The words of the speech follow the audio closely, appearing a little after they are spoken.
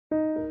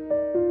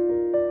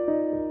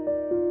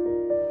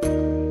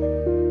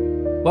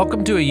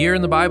Welcome to A Year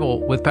in the Bible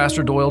with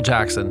Pastor Doyle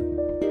Jackson.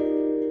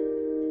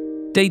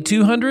 Day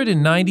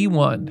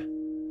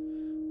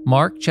 291.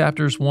 Mark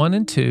chapters 1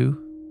 and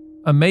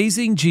 2.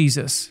 Amazing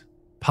Jesus,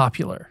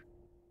 popular.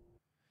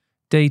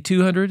 Day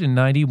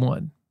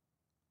 291.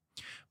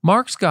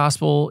 Mark's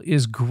gospel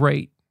is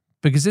great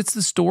because it's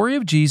the story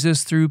of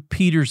Jesus through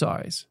Peter's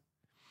eyes.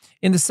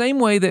 In the same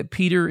way that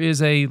Peter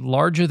is a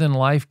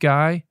larger-than-life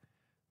guy,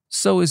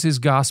 so is his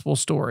gospel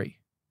story.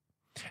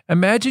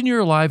 Imagine you're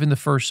alive in the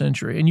first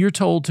century and you're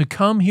told to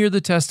come hear the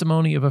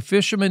testimony of a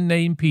fisherman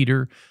named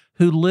Peter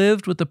who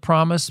lived with the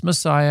promised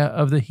Messiah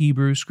of the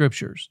Hebrew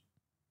Scriptures.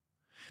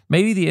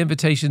 Maybe the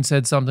invitation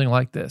said something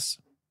like this: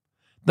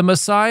 "The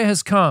Messiah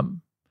has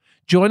come.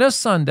 Join us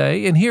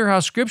Sunday and hear how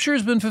Scripture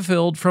has been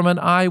fulfilled from an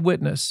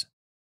eyewitness.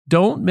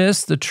 Don't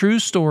miss the true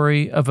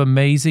story of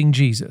amazing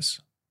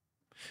Jesus."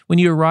 When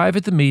you arrive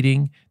at the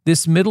meeting,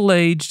 this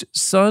middle-aged,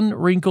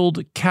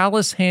 sun-wrinkled,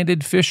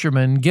 callous-handed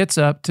fisherman gets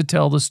up to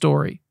tell the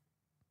story.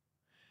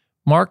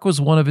 Mark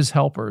was one of his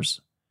helpers,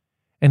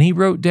 and he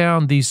wrote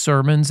down these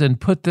sermons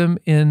and put them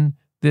in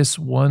this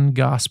one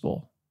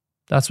gospel.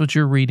 That's what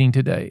you're reading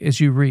today as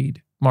you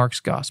read Mark's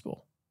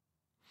gospel.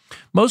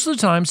 Most of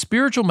the time,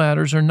 spiritual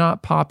matters are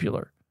not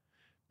popular.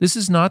 This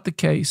is not the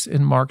case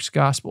in Mark's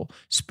gospel.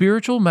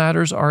 Spiritual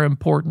matters are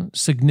important,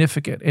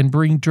 significant, and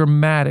bring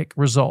dramatic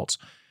results.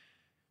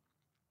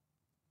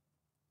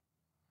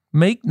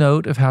 Make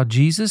note of how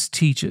Jesus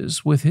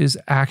teaches with his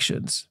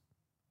actions.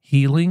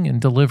 Healing and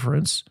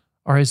deliverance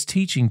are his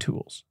teaching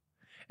tools.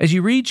 As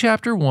you read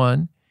chapter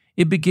 1,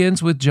 it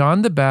begins with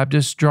John the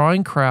Baptist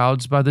drawing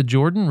crowds by the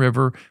Jordan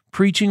River,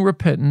 preaching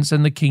repentance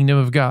and the kingdom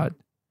of God.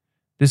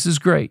 This is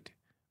great,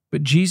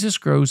 but Jesus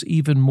grows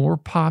even more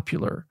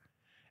popular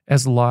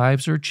as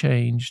lives are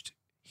changed,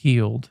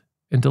 healed,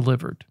 and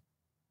delivered.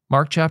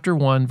 Mark chapter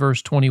 1,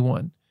 verse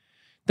 21.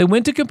 They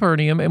went to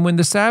Capernaum, and when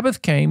the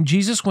Sabbath came,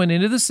 Jesus went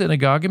into the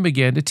synagogue and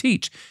began to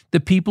teach. The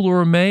people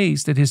were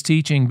amazed at his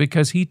teaching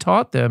because he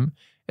taught them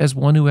as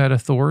one who had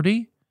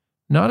authority,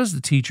 not as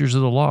the teachers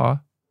of the law.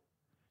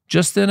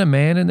 Just then a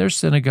man in their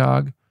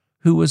synagogue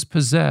who was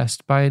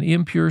possessed by an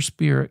impure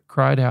spirit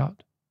cried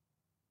out.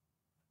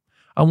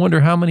 I wonder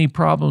how many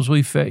problems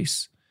we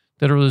face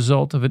that are a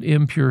result of an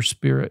impure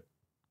spirit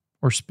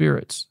or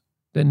spirits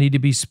that need to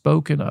be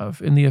spoken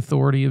of in the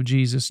authority of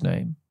Jesus'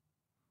 name.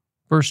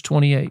 Verse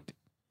 28.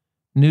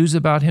 News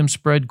about him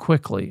spread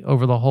quickly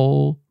over the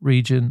whole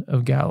region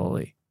of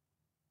Galilee.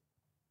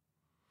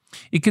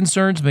 It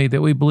concerns me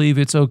that we believe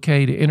it's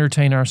okay to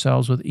entertain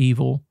ourselves with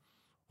evil,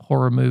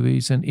 horror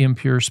movies, and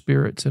impure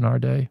spirits in our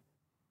day.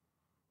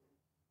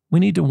 We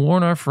need to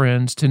warn our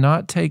friends to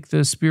not take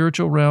the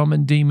spiritual realm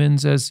and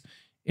demons as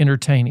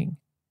entertaining.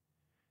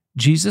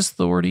 Jesus'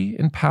 authority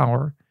and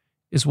power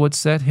is what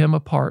set him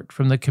apart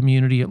from the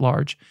community at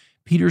large.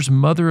 Peter's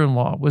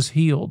mother-in-law was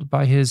healed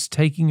by his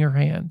taking her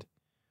hand.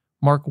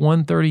 Mark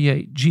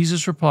 1:38,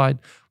 Jesus replied,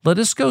 "Let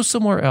us go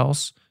somewhere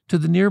else to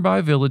the nearby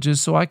villages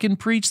so I can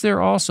preach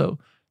there also.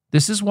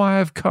 This is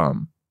why I've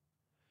come."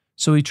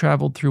 So he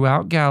traveled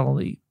throughout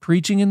Galilee,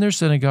 preaching in their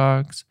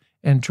synagogues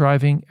and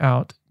driving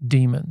out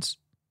demons.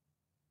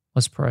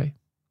 Let's pray.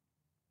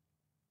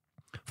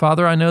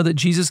 Father, I know that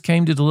Jesus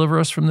came to deliver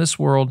us from this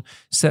world.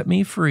 Set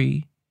me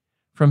free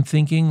from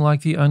thinking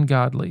like the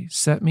ungodly.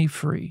 Set me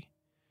free.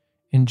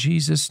 In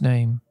Jesus'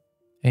 name,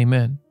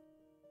 amen.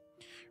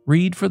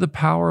 Read for the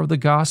power of the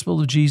gospel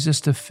of Jesus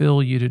to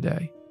fill you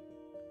today.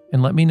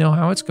 And let me know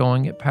how it's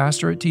going at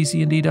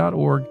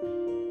pastor@tcnd.org.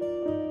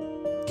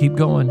 Keep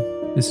going.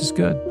 This is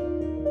good.